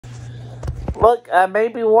Look, I may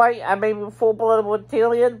be white, I may be full-blooded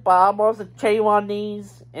Italian, but I'm also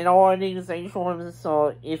Chywoneise in all organizations,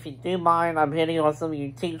 so if you do mind, I'm hitting on some of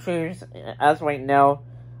you teachers as right now.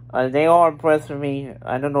 They are impressed with me.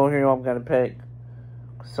 I don't know who I'm gonna pick.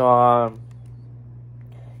 So,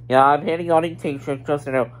 yeah, I'm hitting on these teachers, just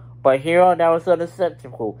to know. But here on now is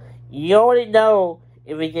unacceptable. You already know,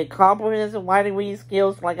 if you get compliments and writing reading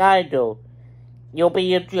skills like I do, you'll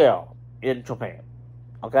be in jail in Japan.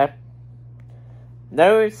 Okay?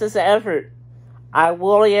 No, it's just an effort. I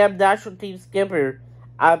really am national team skipper.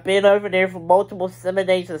 I've been over there for multiple 7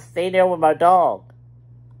 days and stayed there with my dog.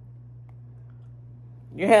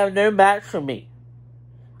 You have no match for me.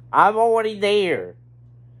 I'm already there.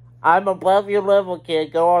 I'm above your level,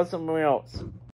 kid. Go on somewhere else.